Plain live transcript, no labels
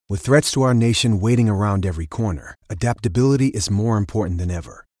With threats to our nation waiting around every corner, adaptability is more important than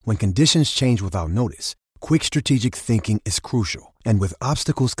ever. When conditions change without notice, quick strategic thinking is crucial. And with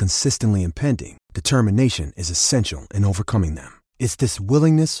obstacles consistently impending, determination is essential in overcoming them. It's this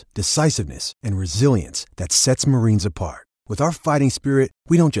willingness, decisiveness, and resilience that sets Marines apart. With our fighting spirit,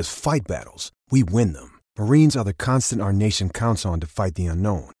 we don't just fight battles, we win them. Marines are the constant our nation counts on to fight the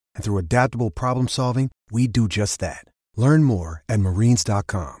unknown. And through adaptable problem solving, we do just that. Learn more at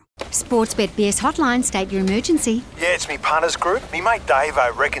marines.com. Sportsbet BS hotline, state your emergency. Yeah, it's me punters group. Me mate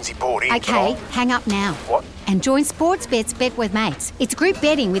Davo reckons he bought in. Okay, hang up now. What? And join Sportsbet's Bet with Mates. It's group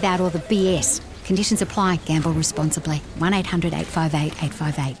betting without all the BS. Conditions apply. Gamble responsibly. 1-800 858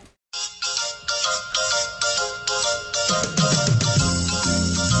 858.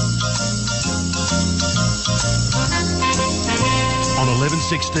 On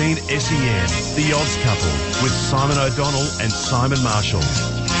 1116 SEN, The Odds Couple with Simon O'Donnell and Simon Marshall.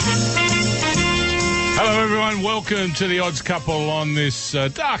 Hello everyone, welcome to The Odds Couple on this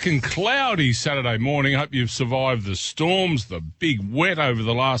dark and cloudy Saturday morning. Hope you've survived the storms, the big wet over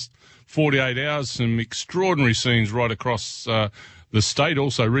the last 48 hours, some extraordinary scenes right across the state,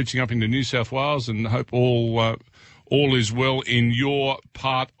 also reaching up into New South Wales, and hope all is well in your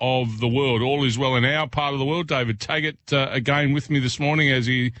part of the world. All is well in our part of the world. David Taggart again with me this morning, as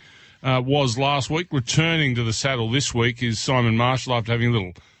he was last week. Returning to the saddle this week is Simon Marshall after having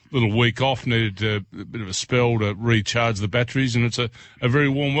a little week off, needed a bit of a spell to recharge the batteries, and it's a very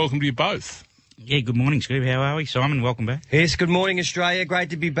warm welcome to you both. Yeah, good morning, Scoob. How are we? Simon, welcome back. Yes, good morning, Australia.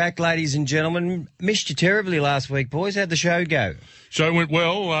 Great to be back, ladies and gentlemen. Missed you terribly last week, boys. How'd the show go? Show went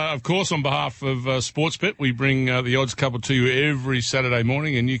well. Of course, on behalf of Sportsbet, we bring the Odds Couple to you every Saturday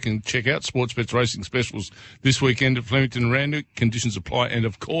morning, and you can check out Sportsbet's racing specials this weekend at Flemington and Randwick. Conditions apply, and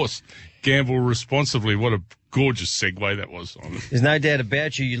of course, gamble responsibly. What a gorgeous segue that was, Simon. There's no doubt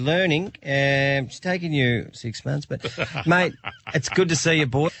about you. You're learning. It's taken you 6 months, but, mate, it's good to see you,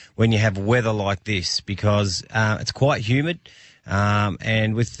 boy, when you have weather like this, because it's quite humid.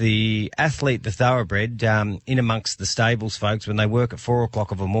 And with the athlete, the thoroughbred, in amongst the stables, folks, when they work at 4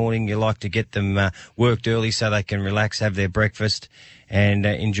 o'clock of the morning, you like to get them worked early so they can relax, have their breakfast, and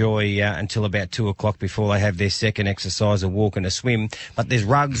enjoy until about 2 o'clock before they have their second exercise, a walk and a swim. But there's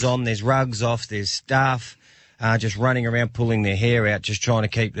rugs on, there's rugs off, there's staff just running around pulling their hair out, just trying to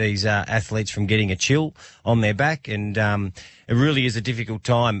keep these athletes from getting a chill on their back. And it really is a difficult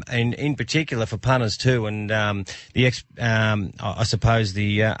time, and in particular for punters too. And I suppose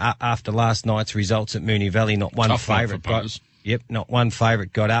the after last night's results at Moonee Valley, not one favourite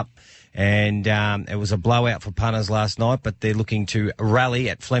got up. And it was a blowout for punters last night, but they're looking to rally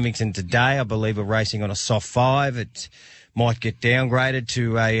at Flemington today. I believe we're racing on a soft 5. It might get downgraded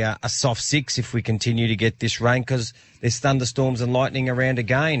to a soft 6 if we continue to get this rain, because there's thunderstorms and lightning around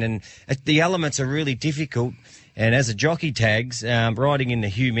again. And the elements are really difficult. And as a jockey tags, riding in the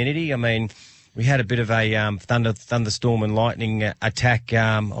humidity, I mean, we had a bit of a thunderstorm and lightning attack.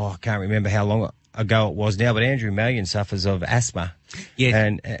 I can't remember how long ago it was now, but Andrew Mallion suffers of asthma. Yeah.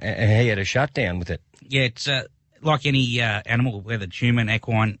 And he had a shutdown with it. Yeah, it's like any animal, whether it's human,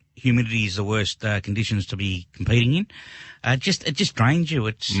 equine, humidity is the worst conditions to be competing in. It just drains you.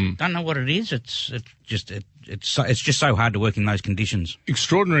 Don't know what it is. It's just so hard to work in those conditions.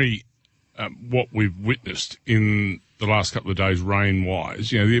 Extraordinary what we've witnessed in the last couple of days,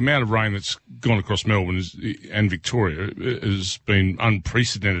 rain-wise. You know, the amount of rain that's gone across Melbourne and Victoria has been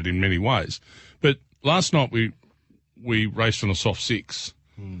unprecedented in many ways. But last night we raced on a soft 6.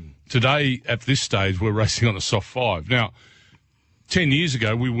 Today, at this stage, we're racing on a soft 5. Now, 10 years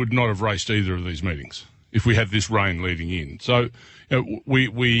ago, we would not have raced either of these meetings if we had this rain leading in. So, you know,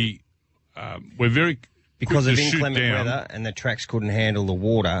 we're very because of inclement weather, and the tracks couldn't handle the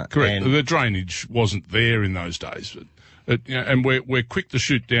water. Correct. The drainage wasn't there in those days, and we're quick to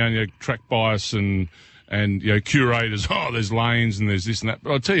shoot down, you know, track bias and you know, curators. Oh, there's lanes and there's this and that.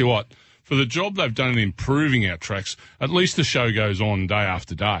 But I'll tell you what, for the job they've done in improving our tracks, at least the show goes on day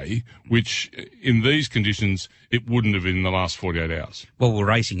after day, which in these conditions it wouldn't have in the last 48 hours. Well, we're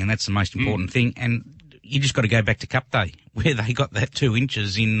racing, and that's the most important thing. And you just got to go back to Cup Day, where they got that 2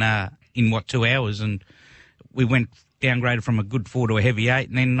 inches in 2 hours, and we went downgraded from a good 4 to a heavy 8,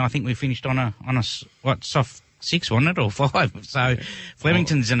 and then I think we finished on a soft 6, wasn't it, or 5? So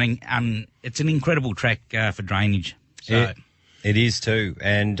Flemington's it's an incredible track for drainage. So. It is too,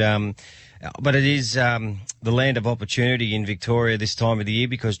 and but it is the land of opportunity in Victoria this time of the year,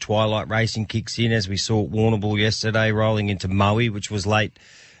 because twilight racing kicks in, as we saw at Warrnambool yesterday, rolling into Moe, which was late.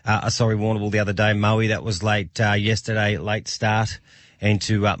 Warrnambool the other day, Moe, that was late yesterday, late start.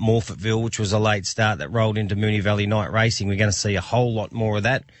 into Morphettville, which was a late start that rolled into Moonee Valley Night Racing. We're going to see a whole lot more of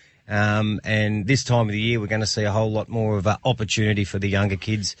that. And this time of the year, we're going to see a whole lot more of an opportunity for the younger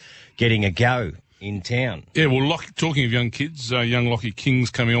kids getting a go in town. Yeah, well, talking of young kids, young Lockie King's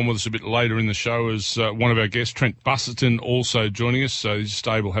coming on with us a bit later in the show as one of our guests, Trent Busserton, also joining us. So his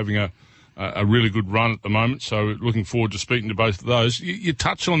stable having a really good run at the moment. So looking forward to speaking to both of those. You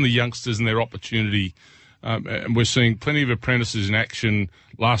touch on the youngsters and their opportunity. And we're seeing plenty of apprentices in action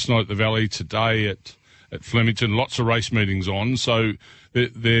last night at the Valley, today at Flemington, lots of race meetings on. So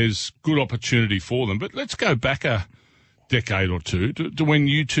there's good opportunity for them. But let's go back a decade or two to when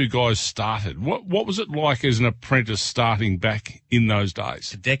you two guys started. What was it like as an apprentice starting back in those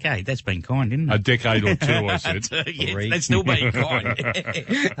days? A decade, that's been kind, isn't it? A decade or two, I said. Yeah, that's still being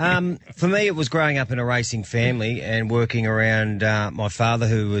kind. For me, it was growing up in a racing family and working around my father,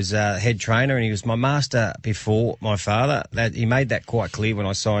 who was head trainer, and he was my master before my father. He made that quite clear when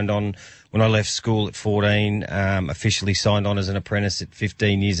I signed on. When I left school at 14, officially signed on as an apprentice at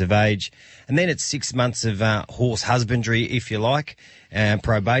 15 years of age. And then it's 6 months of horse husbandry, if you like,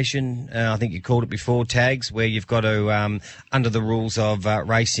 probation. I think you called it before, tags, where you've got to, under the rules of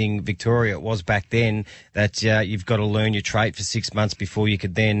Racing Victoria, it was back then, that you've got to learn your trade for 6 months before you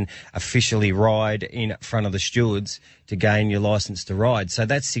could then officially ride in front of the stewards to gain your licence to ride. So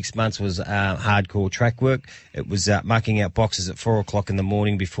that 6 months was hardcore track work. It was mucking out boxes at 4 o'clock in the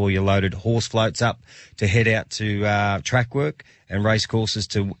morning before you loaded horse floats up to head out to track work and race courses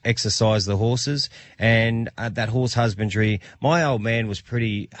to exercise the horses. And that horse husbandry, my old man was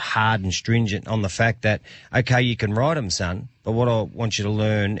pretty hard and stringent on the fact that, okay, you can ride them, son, but what I want you to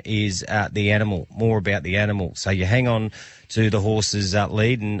learn is the animal, more about the animal. So you hang on to the horse's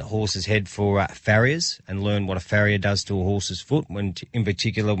lead and horse's head for farriers and learn what a farrier does to a horse's foot, in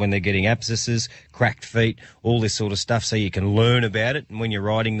particular when they're getting abscesses, cracked feet, all this sort of stuff, so you can learn about it. And when you're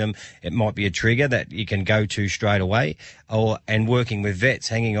riding them, it might be a trigger that you can go to straight away. And working with vets,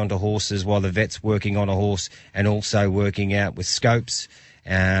 hanging onto horses while the vet's working on a horse, and also working out with scopes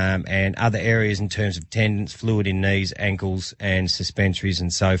and other areas in terms of tendons, fluid in knees, ankles, and suspensories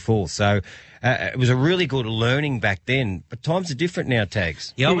and so forth. So it was a really good learning back then, but times are different now,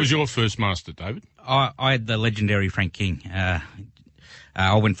 Tags. Who was your first master, David? I had the legendary Frank King.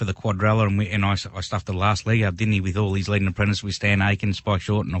 I went for the quadrella and I stuffed the last leg up, didn't he, with all his leading apprentices with Stan Aiken, Spike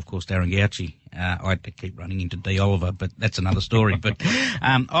Short, and of course Darren Gauci. I had to keep running into D. Oliver, but that's another story. But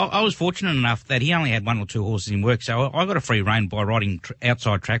I was fortunate enough that he only had 1 or 2 horses in work, so I got a free rein by riding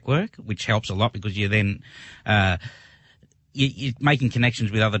outside track work, which helps a lot because you then you're making connections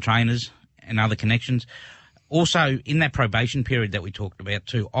with other trainers and other connections. Also, in that probation period that we talked about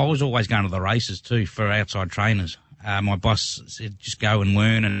too, I was always going to the races too for outside trainers. My boss said, just go and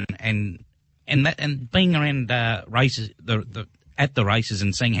learn and being around races, at the races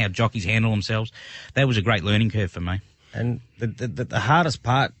and seeing how jockeys handle themselves, that was a great learning curve for me. And the hardest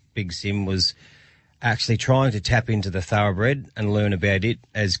part, Big Sim, was actually trying to tap into the thoroughbred and learn about it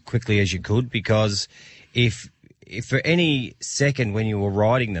as quickly as you could, because if for any second when you were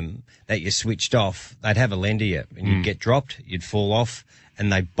riding them that you switched off, they'd have a lend to you and you'd get dropped, you'd fall off,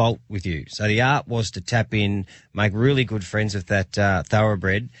 and they bolt with you. So the art was to tap in, make really good friends with that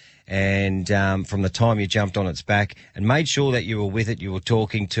thoroughbred, and from the time you jumped on its back and made sure that you were with it, you were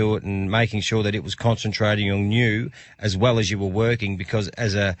talking to it and making sure that it was concentrating on you as well as you were working, because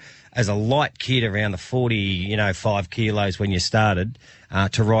as a light kid around the 5 kilos when you started,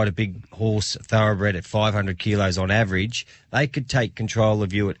 to ride a big horse thoroughbred at 500 kilos on average, they could take control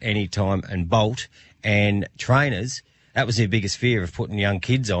of you at any time and bolt. And trainers, that was their biggest fear of putting young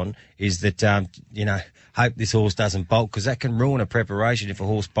kids on, is that, hope this horse doesn't bolt, because that can ruin a preparation. If a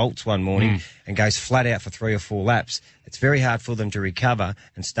horse bolts one morning and goes flat out for 3 or 4 laps, it's very hard for them to recover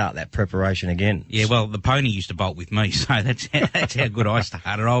and start that preparation again. Yeah, well, the pony used to bolt with me, so that's how good I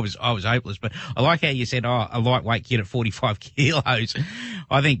started. I was hopeless. But I like how you said, a lightweight kid at 45 kilos.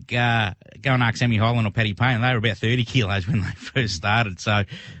 I think go and ask Sammy Hyland or Paddy Payne, they were about 30 kilos when they first started, so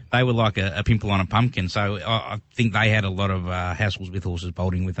they were like a pimple on a pumpkin. So I think they had a lot of hassles with horses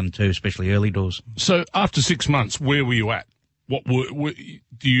bolting with them too, especially early doors. So after 6 months, where were you at?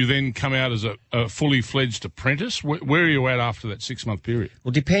 Do you then come out as a fully fledged apprentice? Where are you at after that 6 month period?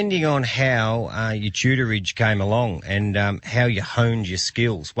 Well, depending on how your tutorage came along and how you honed your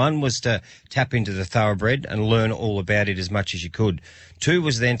skills. One was to tap into the thoroughbred and learn all about it as much as you could. 2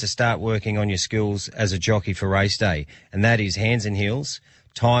 was then to start working on your skills as a jockey for race day, and that is hands and heels,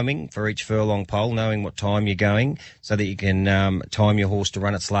 timing for each furlong pole, knowing what time you're going so that you can time your horse to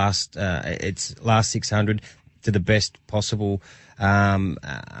run its last 600 to the best possible of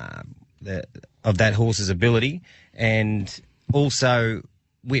that horse's ability. And also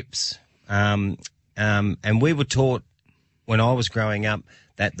whips. And we were taught when I was growing up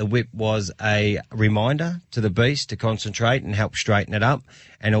that the whip was a reminder to the beast to concentrate and help straighten it up.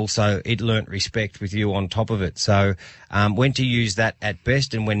 And also it learnt respect with you on top of it. So when to use that at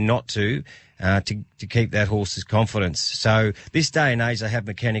best and when not to keep that horse's confidence. So this day and age, they have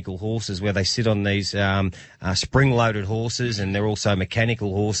mechanical horses where they sit on these spring-loaded horses, and they're also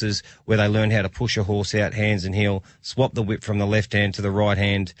mechanical horses where they learn how to push a horse out hands and heel, swap the whip from the left hand to the right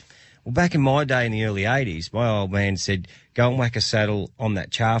hand. Well, back in my day in the early 80s, my old man said, go and whack a saddle on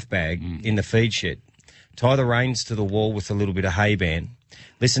that chaff bag in the feed shed, tie the reins to the wall with a little bit of hay band,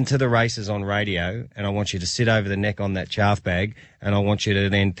 listen to the races on radio, and I want you to sit over the neck on that chaff bag, and I want you to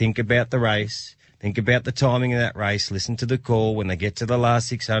then think about the race, think about the timing of that race, listen to the call. When they get to the last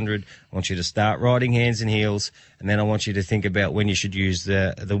 600, I want you to start riding hands and heels, and then I want you to think about when you should use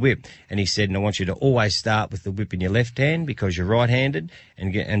the whip. And he said, and I want you to always start with the whip in your left hand because you're right-handed,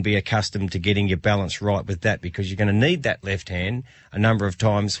 and be accustomed to getting your balance right with that, because you're going to need that left hand a number of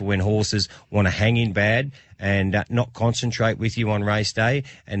times for when horses want to hang in bad and not concentrate with you on race day,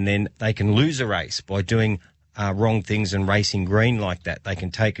 and then they can lose a race by doing wrong things and racing green like that. They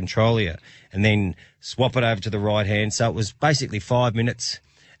can take control of you and then swap it over to the right hand. So it was basically 5 minutes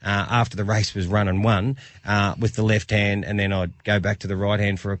after the race was run and won with the left hand, and then I'd go back to the right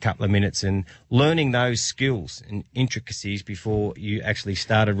hand for a couple of minutes, and learning those skills and intricacies before you actually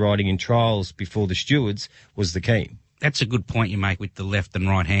started riding in trials before the stewards was the key. That's a good point you make with the left and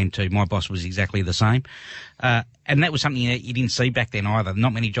right hand too. My boss was exactly the same. And that was something that you didn't see back then either.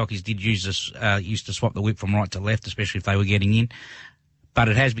 Not many jockeys did used to swap the whip from right to left, especially if they were getting in. But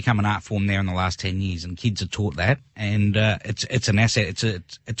it has become an art form there in the last 10 years, and kids are taught that. And it's an asset.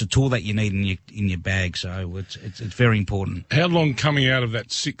 It's a tool that you need in your bag. So it's very important. How long after coming out of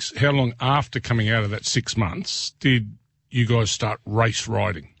that 6 months did you guys start race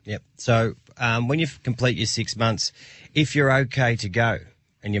riding? Yep. So when you complete your 6 months, if you're okay to go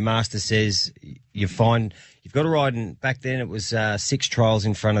and your master says you've got to ride, and back then it was 6 trials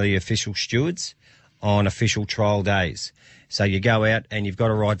in front of the official stewards on official trial days. So you go out and you've got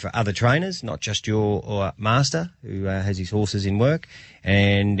to ride for other trainers, not just your master who has his horses in work.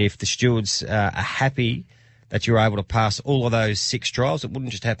 And if the stewards are happy that you're able to pass all of those 6 trials, it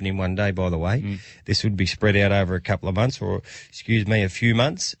wouldn't just happen in one day, by the way. This would be spread out over a couple of months, or, a few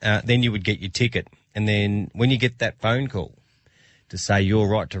months. Then you would get your ticket. And then when you get that phone call to say you're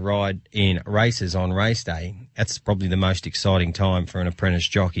right to ride in races on race day, that's probably the most exciting time for an apprentice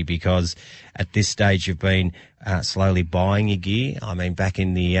jockey, because at this stage you've been slowly buying your gear. I mean, back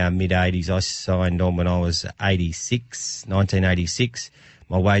in the mid-'80s, I signed on when I was 1986.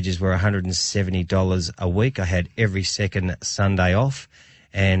 My wages were $170 a week. I had every second Sunday off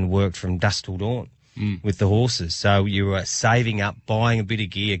and worked from dusk till dawn with the horses. So you were saving up, buying a bit of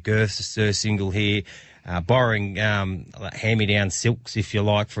gear, girths, single here, borrowing hand-me-down silks, if you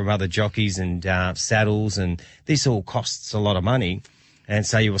like, from other jockeys, and saddles, and this all costs a lot of money. And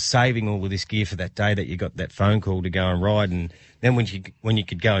so you were saving all of this gear for that day that you got that phone call to go and ride, and then when you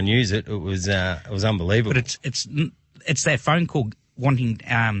could go and use it, it was unbelievable. But it's that phone call wanting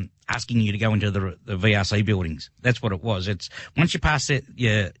asking you to go into the VRC buildings. That's what it was. It's once you pass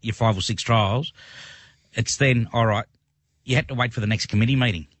your 5 or 6 trials, it's then all right. You had to wait for the next committee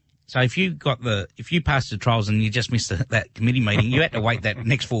meeting. So if you passed the trials and you just missed that committee meeting, you had to wait that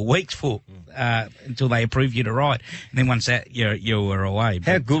next 4 weeks until they approve you to ride. And then once that, you were away.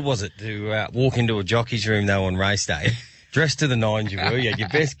 How good was it to walk into a jockey's room though on race day? Dressed to the nines, you were. You had your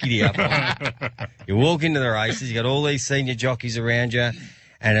best giddy up on. You walk into the races, you got all these senior jockeys around you,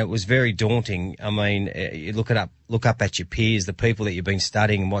 and it was very daunting. I mean, you look up at your peers, the people that you've been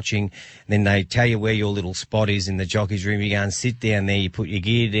studying and watching, and then they tell you where your little spot is in the jockey's room. You go and sit down there, you put your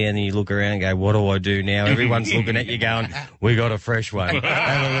gear down, and you look around and go, what do I do now? Everyone's looking at you going, we got a fresh one.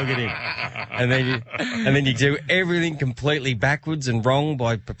 Have a look at him. And then you do everything completely backwards and wrong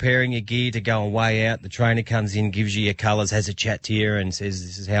by preparing your gear to go and weigh out. The trainer comes in, gives you your colours, has a chat to you and says,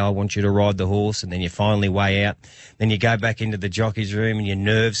 this is how I want you to ride the horse. And then you finally weigh out. Then you go back into the jockey's room and your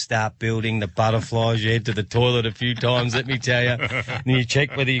nerves start building, the butterflies, you head to the toilet a few times, let me tell you. And you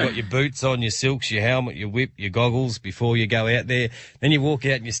check whether you got your boots on, your silks, your helmet, your whip, your goggles before you go out there. Then you walk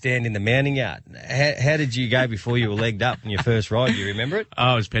out and you stand in the mounting yard. How did you go before you were legged up in your first ride? Do you remember it?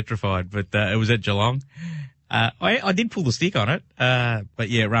 I was petrified, but it was at Geelong. I did pull the stick on it, but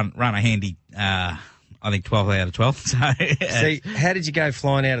yeah, run a handy, I think 12 out of 12. So, see, how did you go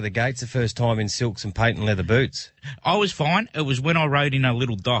flying out of the gates the first time in silks and patent leather boots? I was fine. It was when I rode in a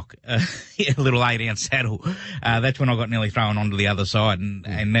little dock, a little 8-ounce saddle. That's when I got nearly thrown onto the other side,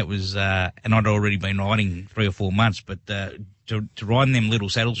 and that was, and I'd already been riding 3 or 4 months, but to ride in them little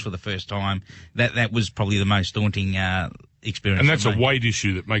saddles for the first time, that was probably the most daunting experience. And that's a weight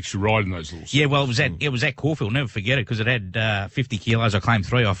issue that makes you ride in those little saddles. Yeah, well, it was at Caulfield. Never forget it, because it had 50 kilos. I claimed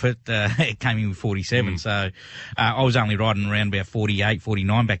 3 off it. It came in with 47. So I was only riding around about 48,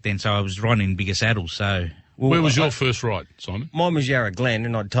 49 back then. So I was riding in bigger saddles. So. Well, where was your first ride, Simon? Mine was Yarra Glen,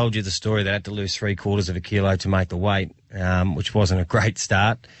 and I told you the story that I had to lose 3/4 of a kilo to make the weight, which wasn't a great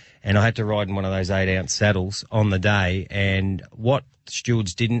start. And I had to ride in one of those 8-ounce saddles on the day. And what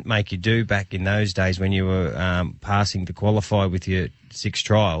stewards didn't make you do back in those days when you were passing to qualify with your 6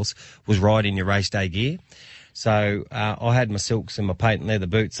 trials was ride in your race day gear. So I had my silks and my patent leather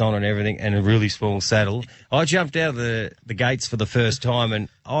boots on and everything, and a really small saddle. I jumped out of the gates for the first time, and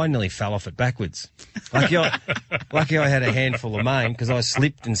I nearly fell off it backwards. Lucky I had a handful of mane, because I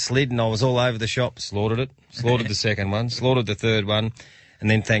slipped and slid, and I was all over the shop. Slaughtered it, slaughtered the second one, slaughtered the third one, and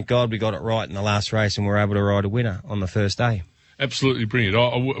then thank God we got it right in the last race, and we were able to ride a winner on the first day. Absolutely brilliant.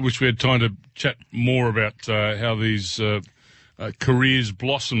 I wish we had time to chat more about how these careers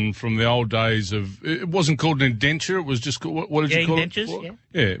blossomed from the old days of. It wasn't called an indenture. It was just called, what did you call indentures, it?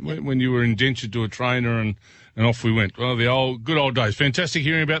 Yeah, when you were indentured to a trainer and off we went. Well, the good old days. Fantastic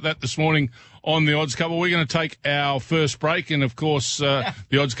hearing about that this morning on the Odds Couple. We're going to take our first break, and of course, the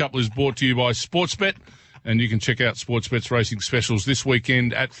Odds Couple is brought to you by Sportsbet. And you can check out Sportsbet's racing specials this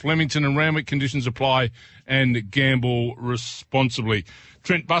weekend at Flemington and Randwick. Conditions apply, and gamble responsibly.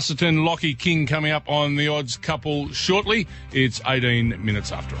 Trent Busselton, Lockie King coming up on the Odds Couple shortly. It's 18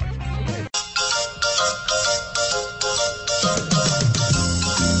 minutes after 8.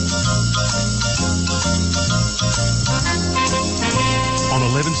 On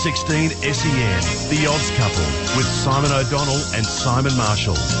 11:16 SEN, the Odds Couple with Simon O'Donnell and Simon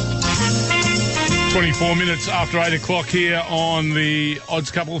Marshall. 24 minutes after 8 o'clock here on the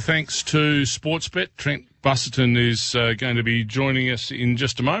Odds Couple, thanks to Sportsbet. Trent Busselton is going to be joining us in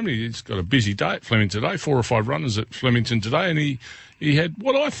just a moment. He's got a busy day at Flemington today, 4 or 5 runners at Flemington today, and he had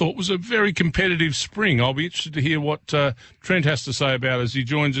what I thought was a very competitive spring. I'll be interested to hear what Trent has to say about it as he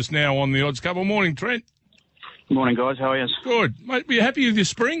joins us now on the Odds Couple. Morning, Trent. Good morning, guys. How are you? Good. Mate, were you happy with your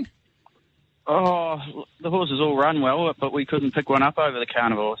spring? Oh, the horses all run well, but we couldn't pick one up over the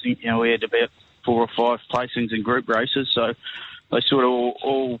carnival. I think, we had about 4 or 5 placings in group races, so they sort of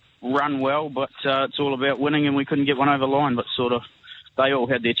all run well, but it's all about winning, and we couldn't get one over the line, but sort of they all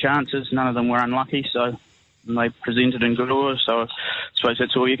had their chances. None of them were unlucky, so they presented in good order, so I suppose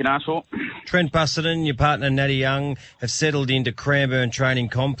that's all you can ask for. Trent Busselton, your partner Natty Young, have settled into Cranbourne Training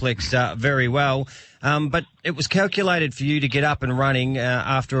Complex very well, but it was calculated for you to get up and running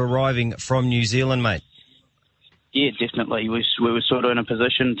after arriving from New Zealand, mate. Yeah, definitely. We were sort of in a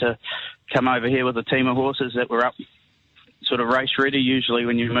position to come over here with a team of horses that were up, sort of race ready. Usually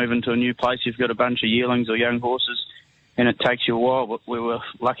when you move into a new place, you've got a bunch of yearlings or young horses, and it takes you a while. But we were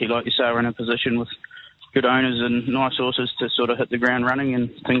lucky, like you say, we're in a position with good owners and nice horses to sort of hit the ground running, and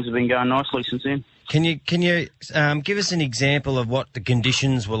things have been going nicely since then. Can you give us an example of what the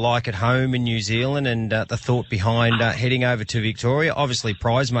conditions were like at home in New Zealand, and the thought behind heading over to Victoria? Obviously,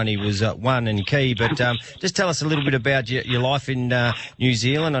 prize money was one and key, but just tell us a little bit about your life in New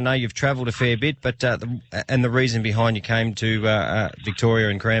Zealand. I know you've travelled a fair bit, but and the reason behind you came to Victoria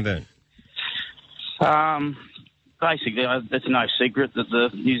and Cranbourne. Basically, it's no secret that the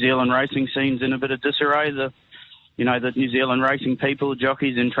New Zealand racing scene's in a bit of disarray. The New Zealand racing people,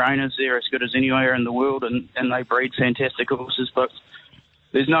 jockeys and trainers, they're as good as anywhere in the world, and they breed fantastic horses, but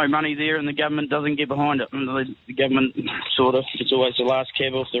there's no money there, and the government doesn't get behind it. And the government it's always the last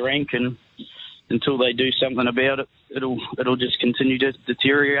cab off the rank, and until they do something about it, it'll just continue to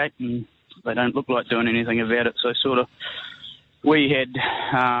deteriorate, and they don't look like doing anything about it. So we had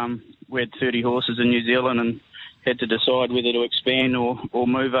 30 horses in New Zealand, and had to decide whether to expand or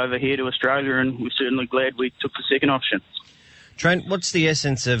move over here to Australia, and we're certainly glad we took the second option. Trent, what's the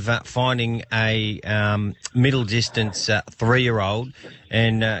essence of finding a middle distance 3-year-old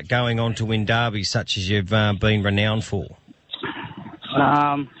and going on to win derbies such as you've been renowned for?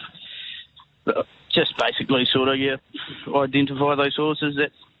 Just basically you identify those horses that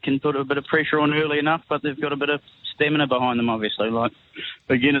can put a bit of pressure on early enough, but they've got a bit of stamina behind them, obviously.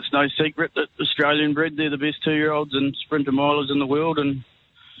 Again, it's no secret that Australian bred, they're the best 2-year-olds and sprinter milers in the world, and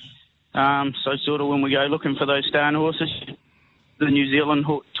when we go looking for those starting horses, the New Zealand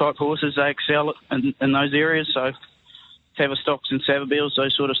type horses, they excel in those areas. So Tavistock's and Savabeels,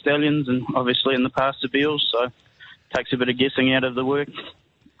 those sort of stallions, and obviously in the past the Beals, so it takes a bit of guessing out of the work,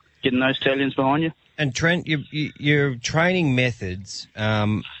 getting those stallions behind you. And Trent, your training methods,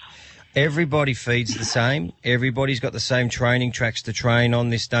 Everybody feeds the same. Everybody's got the same training tracks to train on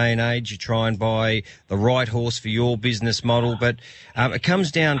this day and age. You try and buy the right horse for your business model, but it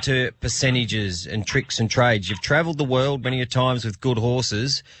comes down to percentages and tricks and trades. You've travelled the world many a times with good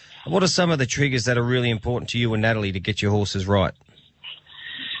horses. What are some of the triggers that are really important to you and Natalie to get your horses right?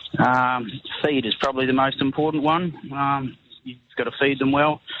 Feed is probably the most important one. You've got to feed them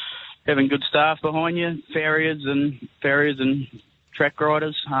well. Having good staff behind you, farriers and track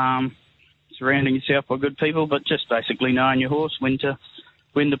riders. Surrounding yourself by good people, but just basically knowing your horse, when to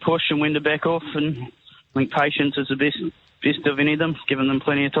push and when to back off, and I think patience is the best of any of them, giving them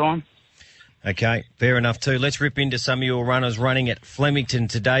plenty of time. Okay, fair enough too. Let's rip into some of your runners running at Flemington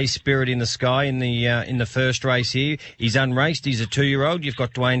today. Spirit in the Sky in the first race here. He's unraced. He's a 2-year-old. You've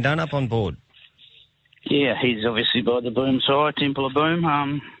got Dwayne Dunn up on board. Yeah, he's obviously by the Boom side, Temple of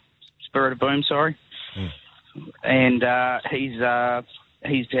Boom, Spirit of Boom, sorry. And he's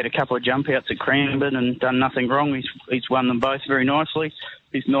had a couple of jump outs at Cranbourne and done nothing wrong. He's won them both very nicely.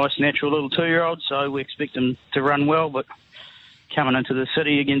 He's a nice, natural little 2-year-old, so we expect him to run well. But coming into the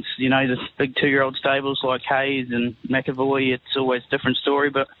city against, the big 2-year-old stables like Hayes and McAvoy, it's always a different story.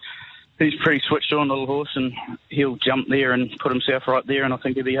 But he's a pretty switched on little horse, and he'll jump there and put himself right there, and I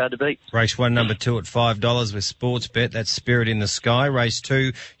think he'll be hard to beat. Race 1, number 2 at $5 with Sportsbet. That's Spirit in the Sky. Race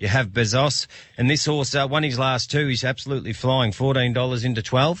 2, you have Bezos. And this horse won his last 2. He's absolutely flying. $14 into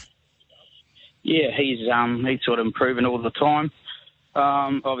 12. Yeah, he's sort of improving all the time.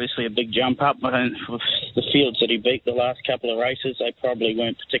 Obviously a big jump up. I think with the fields that he beat the last couple of races, they probably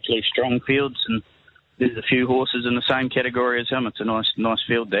weren't particularly strong fields, and there's a few horses in the same category as him. It's a nice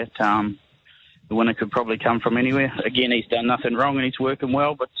field that the winner could probably come from anywhere. Again, he's done nothing wrong and he's working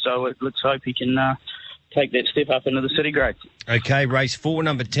well, but so let's hope he can take that step up into the city grade. Okay, race 4,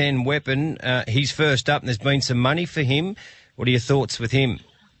 number 10, Weapon. He's first up, and there's been some money for him. What are your thoughts with him?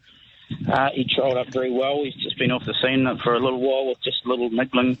 He trialled up very well. He's just been off the scene for a little while with just little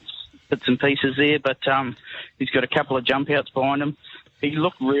niggling bits and pieces there, but he's got a couple of jump outs behind him. He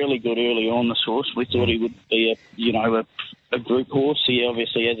looked really good early on, this horse. We thought he would be a group horse. He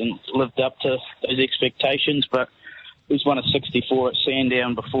obviously hasn't lived up to those expectations, but he's won a 64 at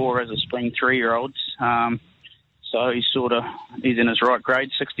Sandown before as a spring 3-year-old. So he's in his right grade,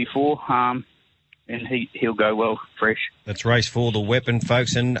 64, and he'll go well fresh. That's race 4, the Weapon,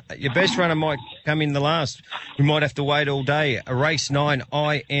 folks. And your best runner might come in the last. We might have to wait all day. A race 9,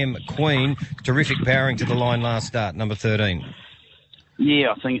 I Am Queen. Terrific powering to the line last start, number 13.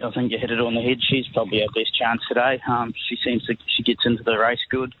 Yeah, I think you hit it on the head. She's probably our best chance today. She gets into the race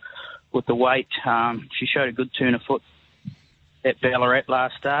good with the weight. She showed a good turn of foot at Ballarat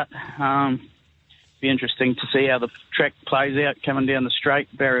last start. Be interesting to see how the track plays out coming down the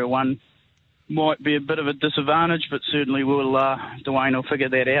straight. Barrier 1 might be a bit of a disadvantage, but certainly Dwayne will figure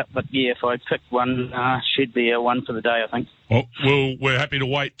that out. But yeah, if I pick one, she'd be a one for the day, I think. Well, we're happy to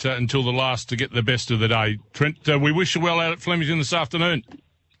wait until the last to get the best of the day. Trent, we wish you well out at Flemington this afternoon.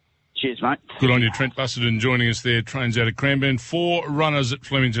 Cheers, mate. Good on you, Trent Busserton, joining us there. Trains out of Cranbourne. 4 runners at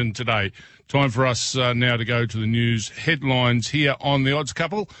Flemington today. Time for us now to go to the news headlines here on The Odds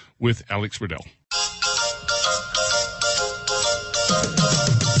Couple with Alex Riddell.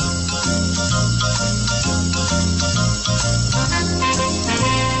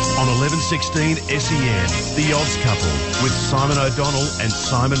 On 1116 SEN, The Odds Couple with Simon O'Donnell and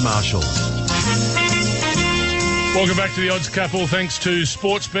Simon Marshall. Welcome back to The Odds Couple. Thanks to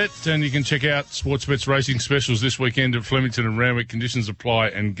Sportsbet, and you can check out Sportsbet's racing specials this weekend at Flemington and Randwick. Conditions apply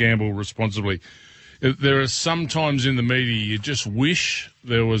and gamble responsibly. There are some times in the media you just wish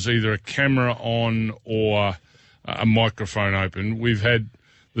there was either a camera on or a microphone open. We've had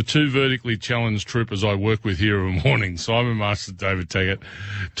the 2 vertically challenged troopers I work with here in the morning, Simon Marshall, David Taggart,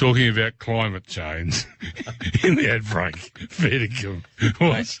 talking about climate change in the ad break. Fair dinkum.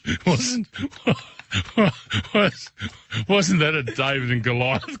 Wasn't that a David and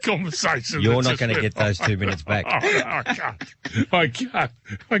Goliath conversation? You're not going to get those 2 minutes back. I can't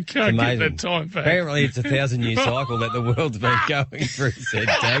get that time back. Apparently it's a 1,000-year cycle that the world's been going through, said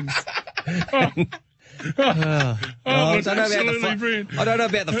Tags. I don't know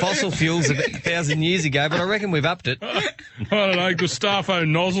about the fossil fuels of 1,000 years ago, but I reckon we've upped it. I don't know, Gustavo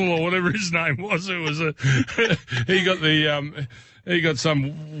Nozzle or whatever his name was. It was he got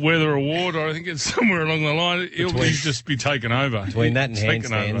some weather award, or I think it's somewhere along the line. He'll just be taken over. Between that and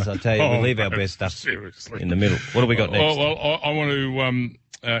handstands, I tell you, we leave our best stuff in the middle. What do we got next? Well, I want to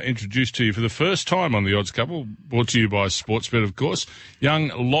introduce to you for the first time on The Odds Couple, brought to you by Sportsbet, of course, young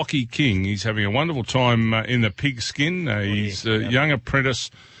Lockie King. He's having a wonderful time in the pigskin. He's a young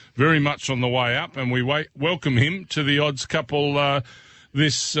apprentice, very much on the way up, and we welcome him to The Odds Couple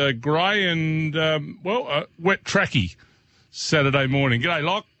this grey and, wet tracky Saturday morning. G'day,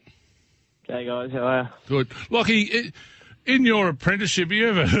 Lock. G'day, guys. How are you? Good. Lockie, in your apprenticeship, have you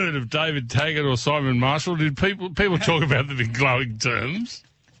ever heard of David Taggart or Simon Marshall? Did people talk about them in glowing terms?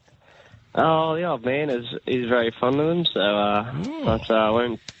 Oh, the old man is very fond of them, but I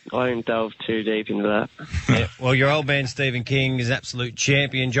won't delve too deep into that. Yeah, well, your old man Stephen King is absolute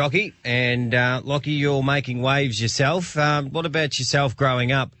champion jockey, and Lockie, you're making waves yourself. What about yourself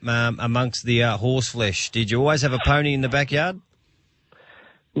growing up amongst the horse flesh? Did you always have a pony in the backyard?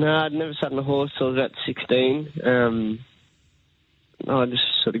 No, I'd never sat on a horse till I was about 16. I just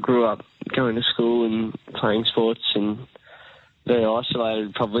sort of grew up going to school and playing sports and very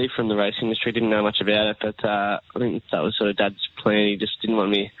isolated probably from the racing industry. Didn't know much about it, but I think that was sort of Dad's plan. He just didn't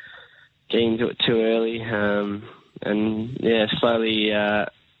want me getting into it too early. And yeah, slowly I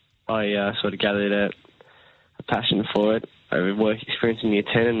sort of gathered a passion for it over work experience in Year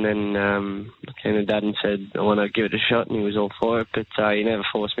 10, and then I came to Dad and said I want to give it a shot, and he was all for it, but he never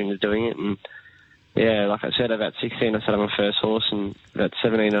forced me into doing it. And yeah, like I said, about 16 I sat on my first horse, and about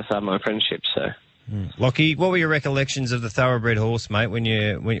 17 I started my apprenticeship, so... Lockie, what were your recollections of the thoroughbred horse, mate, when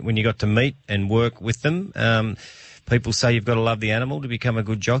you got to meet and work with them? People say you've got to love the animal to become a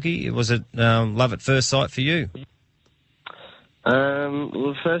good jockey. Was it love at first sight for you? Well,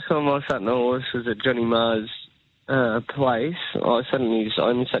 the first time I sat on a horse was at Johnny Marr's place. I only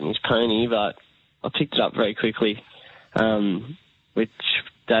sat in his pony, but I picked it up very quickly, which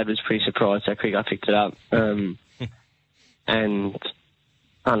Dad was pretty surprised how quick I picked it up. And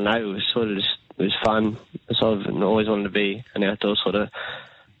I don't know, it was sort of just... It was fun. I sort of always wanted to be an outdoor sort of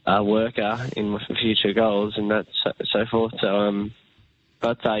worker in my future goals and that so forth. So,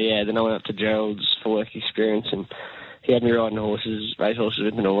 yeah, then I went up to Gerald's for work experience, and he had me riding race horses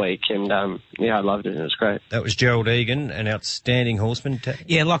within a week, and yeah, I loved it. It was great. That was Gerald Egan, an outstanding horseman.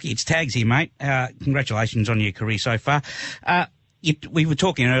 Yeah, Lockie, it's Tags here, mate. Congratulations on your career so far. We were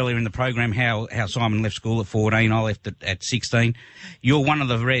talking earlier in the program how Simon left school at 14. I left at 16. You're one of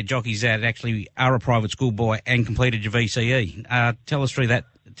the rare jockeys that actually are a private school boy and completed your VCE. Tell us through that.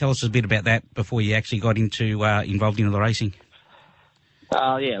 Tell us a bit about that before you actually got involved into the racing.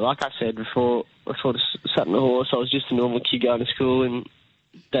 Yeah, like I said before, I sort of sat on the horse. I was just a normal kid going to school, and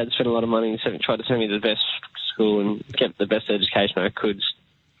Dad spent a lot of money and tried to send me to the best school and get the best education I could.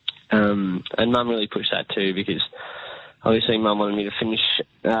 And Mum really pushed that too, because obviously, Mum wanted me to finish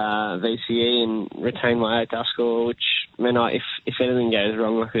VCE and retain my 8 score, which meant if anything goes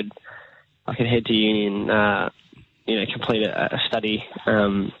wrong, I could head to uni and complete a study,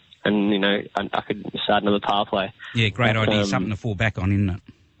 and I could start another pathway. Yeah, great idea. Something to fall back on, isn't it?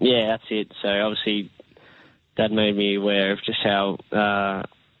 Yeah, that's it. So obviously, Dad made me aware of just how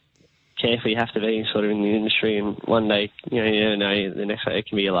careful you have to be, sort of in the industry, and one day, you never know, the next day it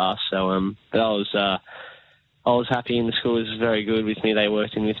can be your last. So, but I was happy, and the school was very good with me. They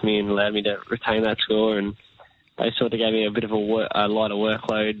worked in with me and allowed me to retain that score, and they sort of gave me a bit of a lighter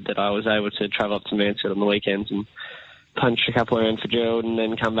workload that I was able to travel up to Mansfield on the weekends and punch a couple around for Gerald, and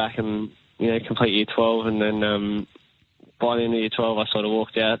then come back and complete Year 12. And then by the end of Year 12, I sort of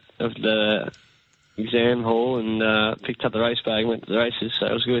walked out of the exam hall and picked up the race bag and went to the races, so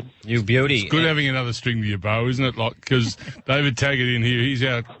it was good. You beauty. It's good having another string to your bow, isn't it? Like, because David Taggart in here, he's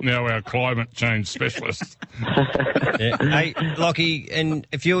now our climate change specialist. Yeah. Hey, Lockie, and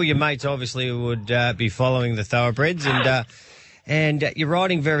a few of your mates obviously would be following the thoroughbreds, and you're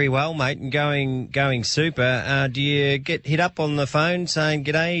riding very well, mate, and going super. Do you get hit up on the phone saying,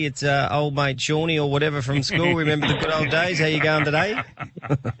 "G'day, it's old mate Shawnee or whatever from school. Remember the good old days? How you going today?"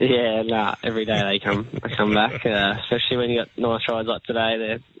 Yeah, every day they come back, especially when you got nice rides like today.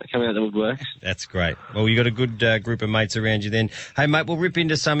 They're coming out the woodworks. That's great. Well, you got a good group of mates around you then. Hey, mate, we'll rip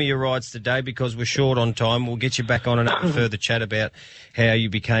into some of your rides today because we're short on time. We'll get you back on and have a further chat about how you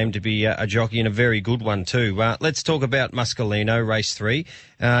became to be a jockey, and a very good one too. Let's talk about Muscolino, race 3.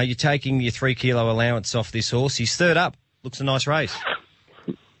 You're taking your 3 kilo allowance off this horse. He's third up. Looks a nice race.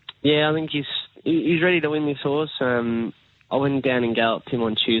 Yeah, I think he's ready to win this horse. I went down and galloped him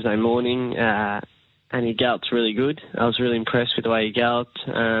on Tuesday morning, and he galloped really good. I was really impressed with the way he galloped.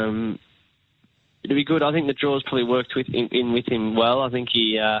 It'll be good. I think the draws probably worked with him well. I think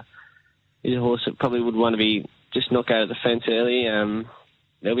he's a horse that probably would want to just not go to the fence early.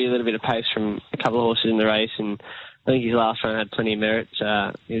 There'll be a little bit of pace from a couple of horses in the race, and I think his last run had plenty of merit.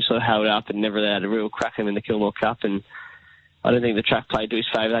 He was sort of held up and never had a real crack him in the Kilmore Cup, and I don't think the track played to his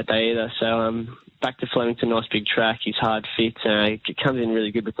favour that day either. So back to Flemington, nice big track. He's hard fit. He comes in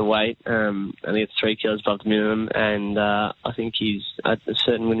really good with the weight. I think it's 3 kilos above the minimum, and I think he's a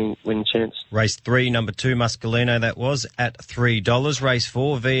certain winning chance. Race 3, number 2, Muscalino, that was, at $3. Race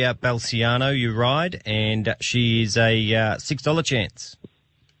 4, Via Balciano, you ride, and she is a $6 chance.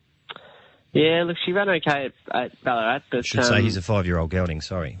 Yeah, look, she ran okay at Ballarat, but... Should say he's a 5-year-old gelding,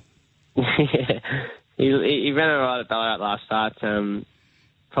 sorry. Yeah, he ran all right at Ballarat last start.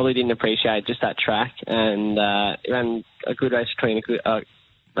 Probably didn't appreciate just that track, and he ran a good race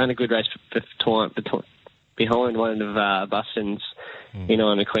behind one of Buston's,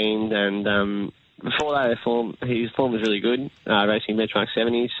 Honor Queen, and before that, his form was really good, racing benchmark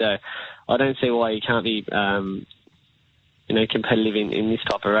 70s. So I don't see why he can't be, competitive in this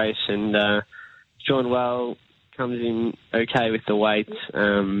type of race. And John Well comes in okay with the weight.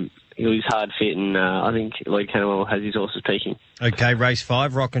 He was hard fit, and I think Lloyd Cannawell has his horses peaking. Okay, race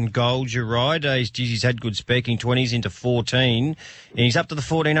 5, Rock and Gold, you ride. He's had good speaking, 20s into 14, and he's up to the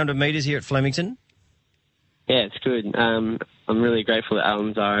 1,400 metres here at Flemington. Yeah, it's good. I'm really grateful that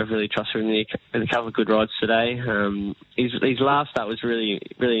Alan Zara really trusted him in a couple of good rides today. His last start was really,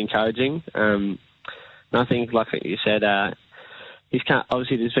 really encouraging. And I think, like you said,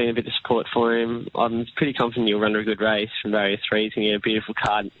 obviously there's been a bit of support for him. I'm pretty confident he'll run a good race from Barrier 3. He's going to get a beautiful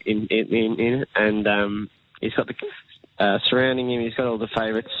card in it. And he's got the surrounding him. He's got all the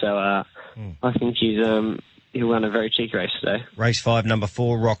favourites. So I think he'll run a very cheeky race today. Race 5, number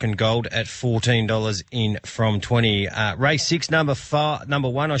 4, Rock and Gold, at $14 in from 20. Race 6, number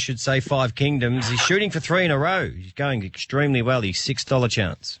 1, I should say, Five Kingdoms. He's shooting for 3 in a row. He's going extremely well. He's $6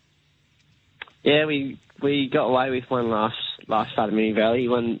 chance. Yeah, we got away with one last start at Mini Valley.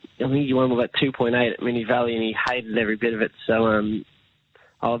 I think he won about 2.8 at Mini Valley, and he hated every bit of it. So I'm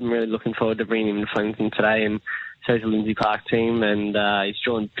really looking forward to bringing him to Flemington today, and so's the Lindsay Park team, and he's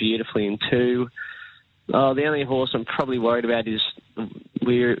drawn beautifully in 2. The only horse I'm probably worried about is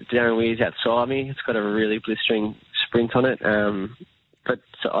Darren Weir's outside me. It's got a really blistering sprint on it. But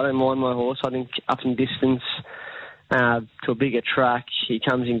I don't mind my horse. I think up in distance to a bigger track, he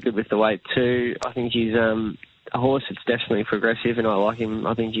comes in good with the weight too. I think he's a horse that's definitely progressive, and I like him.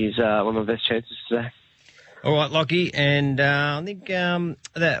 I think he's one of my best chances today. All right, Lockie, and I think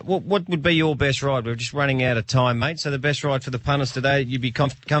what would be your best ride? We're just running out of time, mate. So the best ride for the punters today, you'd be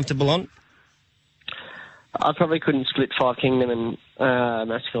comfortable on? I probably couldn't split Five Kingdom and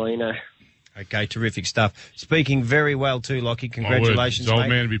Mascalino. Okay, terrific stuff. Speaking very well too, Lockie. Congratulations, mate. Old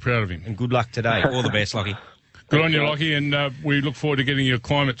man to be proud of him. And good luck today. All the best, Lockie. Good on you, Lockie, and we look forward to getting your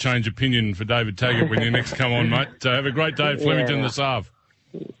climate change opinion for David Taggart when you next come on, mate. Have a great day at Flemington this Ave.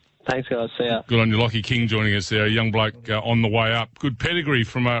 Thanks, guys. See ya. Good on you, Lockie King, joining us there, a young bloke on the way up. Good pedigree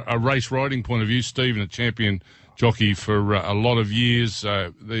from a race riding point of view. Stephen, a champion jockey for a lot of years.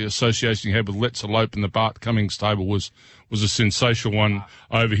 The association he had with Let's Elope in the Bart Cummings stable was a sensational one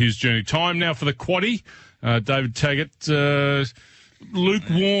over his journey. Time now for the quaddie. David Taggart,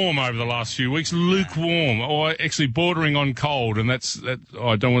 lukewarm over the last few weeks. Lukewarm, or actually bordering on cold, and that.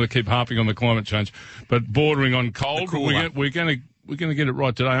 I don't want to keep harping on the climate change, but bordering on cold. We're going to get it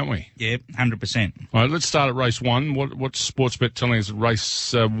right today, aren't we? Yeah, 100%. All right, let's start at race 1. What's Sportsbet telling us at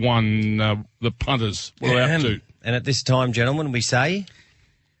race 1? The punters. What are they up to? And at this time, gentlemen, we say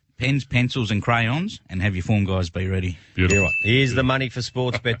pens, pencils, and crayons, and have your form guys be ready. Beautiful. Here's the money for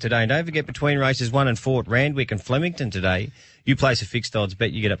Sportsbet today. And don't forget, between races 1 and 4 at Randwick and Flemington today, you place a fixed odds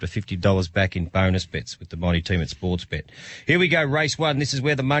bet, you get up to $50 back in bonus bets with the Mighty team at Sportsbet. Here we go, race 1. This is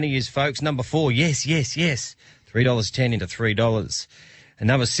where the money is, folks. Number 4, yes. $3.10 into $3. And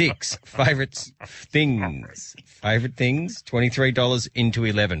number 6, Favourite Things, $23 into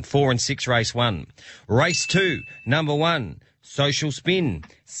 11. 4 and 6, race 1. Race 2, number 1, Social Spin,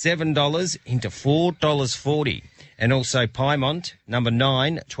 $7 into $4.40. And also Piemont, number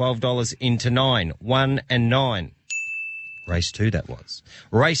 9, $12 into 9. 1 and 9. Race 2, that was.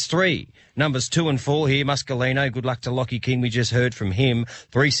 Race 3, numbers 2 and 4 here. Muscalino, good luck to Lockie King. We just heard from him.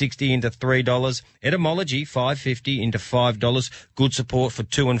 $3.60 into $3. Etymology, $5.50 into $5. Good support for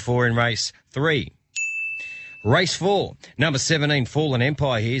 2 and 4 in race 3. Race 4, number 17, Fallen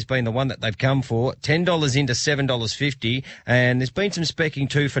Empire here has been the one that they've come for. $10 into $7.50. And there's been some specking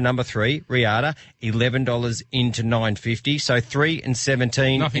too for number 3, Riata, $11 into $9.50. So 3 and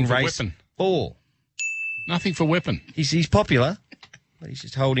 17 Nothing in for race Weapon. 4. Nothing for Weapon. He's popular, but he's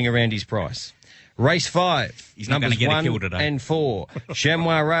just holding around his price. Race 5, he's not going to get a kill today. 1 and 4,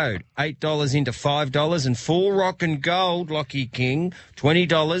 Chamois Road, $8 into $5, and 4 Rock and Gold, Lockie King,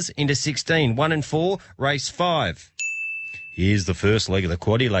 $20 into 16. 1 and 4, race 5. Here's the first leg of the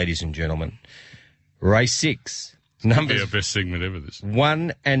quaddie, ladies and gentlemen. Race 6, Numbers. Yeah, best segment ever, this.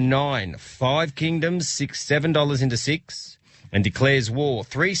 1 and 9. 5 Kingdoms, $7 into 6. And Declares War,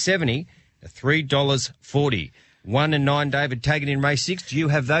 $3.70 to $3.40. 1 and 9, David, taken in race 6. Do you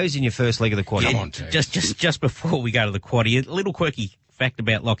have those in your first leg of the quad? Come on, Tag. Just before we go to the quaddie, a little quirky fact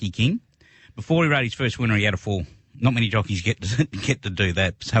about Lockie King. Before he rode his first winner, he had a fall. Not many jockeys get to do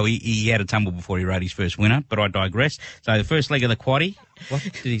that. So he had a tumble before he rode his first winner, but I digress. So the first leg of the quaddie. What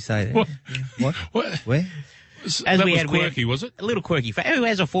did he say there? What? Where? That was quirky, was it? A little quirky fact. Who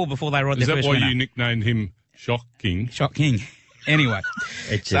has a fall before they ride their first winner? Is that why you nicknamed him Shock King? Shock King. Anyway.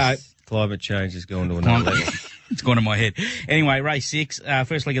 It's just climate change has gone to another level. It's gone in my head. Anyway, race 6,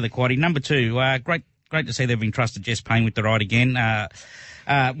 first leg of the quaddie. Number 2, great to see they've entrusted Jess Payne with the ride again.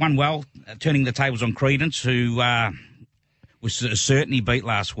 Won well, turning the tables on Credence, who was certainly beat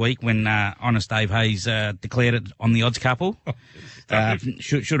last week when Honest Dave Hayes declared it on the odds couple.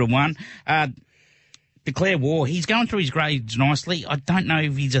 Should have won. Declare War, he's going through his grades nicely. I don't know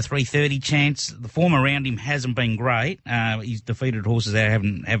if he's a 330 chance. The form around him hasn't been great. He's defeated horses that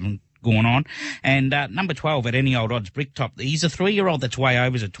haven't gone on. And number 12 at any old odds, Bricktop. He's a 3-year-old that's way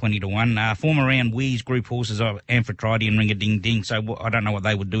overs at 20 to 1. Form around Wee's group horses are Amphitrite and Ring a Ding Ding. So I don't know what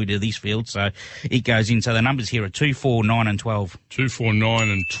they would do to this field. So it goes in. So the numbers here are 2, 4, 9 and 12. 2, 4, 9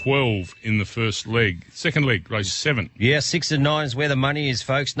 and 12 in the first leg. Second leg, race 7. Yeah, 6 and 9 is where the money is,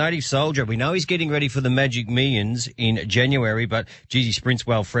 folks. Native Soldier, we know he's getting ready for the Magic Millions in January, but geez, he sprints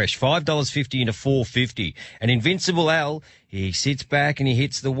well fresh. $5.50 into $4.50. And Invincible Al, he sits back and he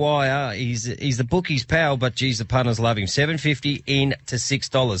hits the wire. He's the bookie's pal, but geez, the punters love him. $7.50 in to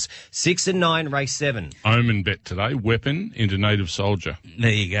 $6. 6 and 9, race 7. Omen bet today. Weapon into Native Soldier.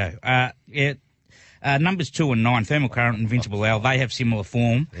 There you go. Numbers 2 and 9, Thermal Current and Invincible Al, they have similar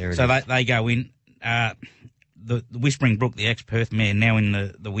form. So they go in. The Whispering Brook, the ex-Perth mare, now in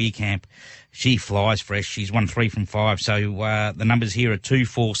the Weir camp, she flies fresh. She's won 3 from 5. So the numbers here are 2,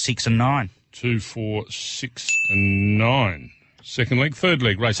 4, 6 and 9. 2, 4, 6 and 9. Second leg. Third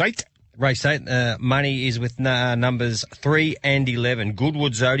leg, race 8. Race 8, money is with numbers 3 and 11.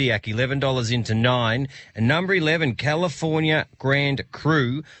 Goodwood Zodiac, $11 into 9. And number 11, California Grand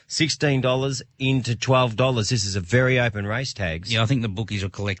Crew, $16 into $12. This is a very open race, Tags. Yeah, I think the bookies will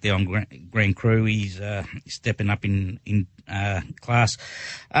collect there on Grand Crew. He's stepping up in class.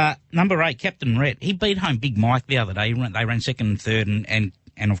 Number 8, Captain Rhett. He beat home Big Mike the other day. They ran second and third,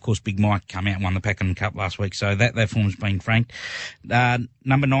 and of course, Big Mike come out and won the Pakenham Cup last week, so that form's been franked.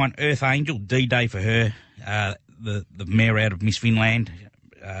 Number 9, Earth Angel, D-Day for her, the mare out of Miss Finland,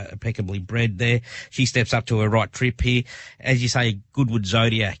 impeccably bred there. She steps up to her right trip here. As you say, Goodwood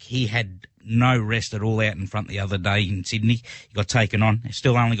Zodiac, he had no rest at all out in front the other day in Sydney. He got taken on. He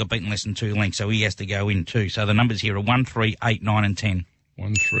still only got beaten less than 2 lengths, so he has to go in too. So the numbers here are 1, 3, 8, 9 and 10.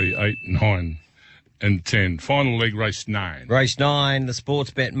 1, 3, 8, 9. And 10. Final leg, race 9. Race 9, the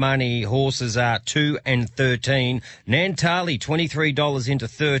sports bet money. Horses are 2 and 13. Nantali, $23 into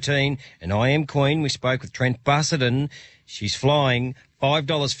 13. And I Am Queen, we spoke with Trent Busserton. She's flying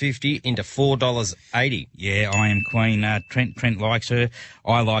 $5.50 into $4.80. Yeah, I Am Queen. Trent likes her.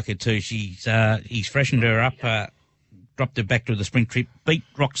 I like her too. He's freshened her up. Dropped her back to the sprint trip, beat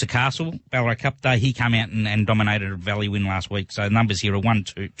Roxer Castle, Ballarat Cup Day. He came out and dominated a Valley win last week. So numbers here are 1,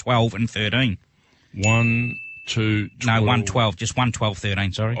 2, 12 and 13. 1, 2, 12. No, 1, 12. Just 1, 12,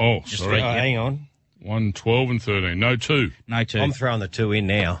 13, sorry. Oh, just sorry. 3, yeah. Hang on. 1, 12 and 13. No 2. No 2. I'm throwing the 2 in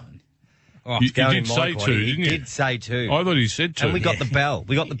now. Oh, you did say 2, didn't you? He did say 2. I thought he said 2. And we got the bell.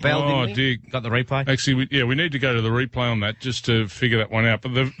 We got the bell, didn't we? Dear. Got the replay? Actually, we need to go to the replay on that just to figure that one out.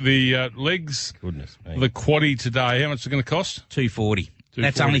 But the legs, goodness me, the quaddie today, how much is it going to cost? $2.40.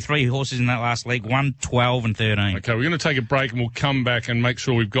 That's only 3 horses in that last leg, 1, 12 and 13. Okay, we're going to take a break and we'll come back and make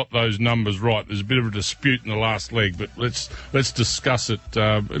sure we've got those numbers right. There's a bit of a dispute in the last leg, but let's discuss it.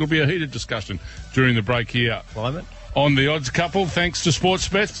 It'll be a heated discussion during the break here. Climate? On the Odds Couple, thanks to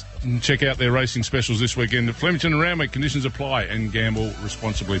Sportsbet. And check out their racing specials this weekend at Flemington and Randwick. Conditions apply and gamble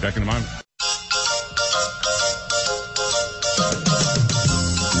responsibly. Back in a moment.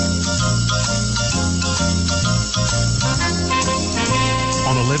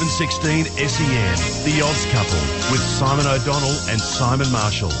 On 1116 SEN, The Odds Couple with Simon O'Donnell and Simon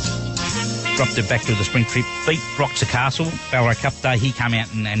Marshall. Dropped her back to the sprint trip, beat Roxer Castle, Ballarat Cup Day. He came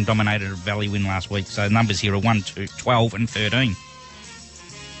out and dominated a Valley win last week. So numbers here are 1, 2, 12 and 13.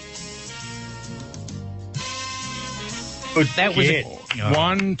 Good that was it.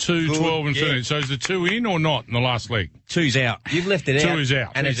 1, 2, 12 and 13. So is the 2 in or not in the last leg? 2's out. You've left it out. 2 is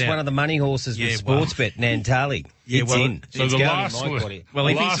out. And it's one of the money horses with Sportsbet, Nantali. Yeah, it's in. So it's the last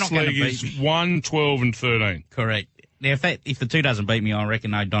leg, is 1, 12 and 13. Correct. Now, if the 2 doesn't beat me, I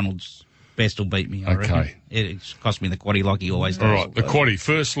reckon O'Donnell's Best will beat me, I reckon. It's cost me the quaddie like he always does. All right, the quaddie,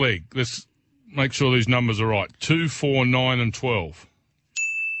 first leg. Let's make sure these numbers are right. 2, 4, 9 and 12.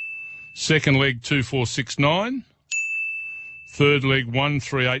 Second leg, 2, 4, 6, 9. Third leg, 1,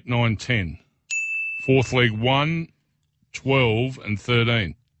 3, 8, 9, 10. Fourth leg, 1, 12 and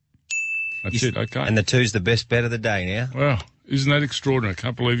 13. That's it, okay. And the 2's the best bet of the day now. Well, isn't that extraordinary? I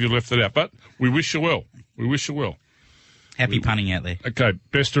can't believe you left that out. But we wish you well. We wish you well. Happy punning out there. Okay,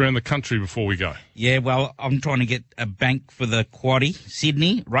 best around the country before we go. Yeah, well, I'm trying to get a bank for the quaddie.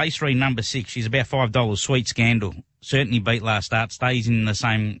 Sydney, race 3, number 6. She's about $5. Sweet Scandal. Certainly beat last start. Stays in the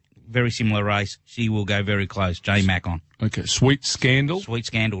same, very similar race. She will go very close. J Mac on. Okay, Sweet Scandal. Sweet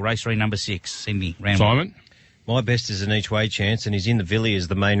Scandal, race 3, number 6. Sydney, round Simon? My best is an each-way chance, and he's in the Villiers,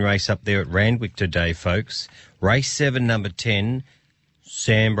 the main race up there at Randwick today, folks. Race 7, number 10,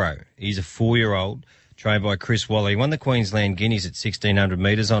 Sambro. He's a 4-year-old, trained by Chris Waller. He won the Queensland Guineas at 1,600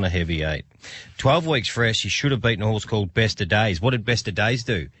 metres on a heavy 8. 12 weeks fresh, he should have beaten a horse called Best of Days. What did Best of Days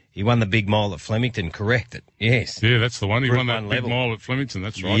do? He won the big mile at Flemington, correct it? Yes. Yeah, that's the one. He Group won that 1 big level. mile at Flemington,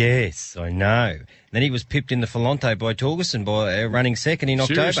 that's right. Yes, I know. Then he was pipped in the Falante by Torgerson by running second in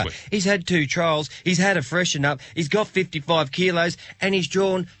October. Seriously? He's had 2 trials. He's had a freshen up. He's got 55 kilos, and he's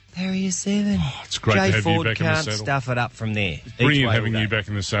drawn Barrier 7. Oh, it's great Jay to have Ford you back in the can't saddle. stuff it up from there. Brilliant having you back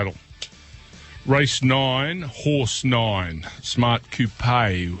in the saddle. Race 9, Horse 9. Smart Coupe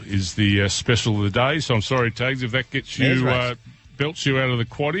is the special of the day. So I'm sorry, Tags, if that gets you, belts you out of the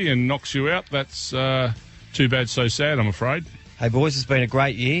quaddie and knocks you out, that's too bad, so sad, I'm afraid. Hey, boys, it's been a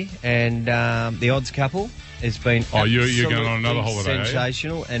great year, and the odds couple has been you're going on another holiday,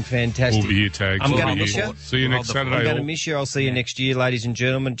 sensational and fantastic. We'll be here, Tags. I'm We'll going to be miss here. you. See you next Saturday. I'm going to miss you. I'll see you next year, ladies and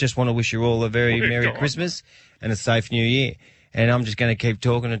gentlemen. Just want to wish you all a very Merry Christmas and a safe New Year. And I'm just going to keep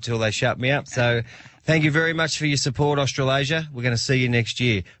talking until they shut me up. So thank you very much for your support, Australasia. We're going to see you next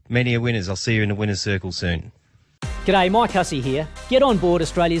year. Many are winners. I'll see you in the winner's circle soon. G'day, Mike Hussey here. Get on board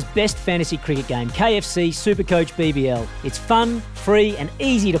Australia's best fantasy cricket game, KFC Supercoach BBL. It's fun, free and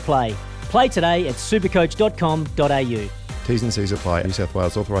easy to play. Play today at supercoach.com.au. T's and C's apply. New South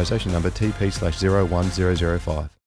Wales authorisation number TP/01005.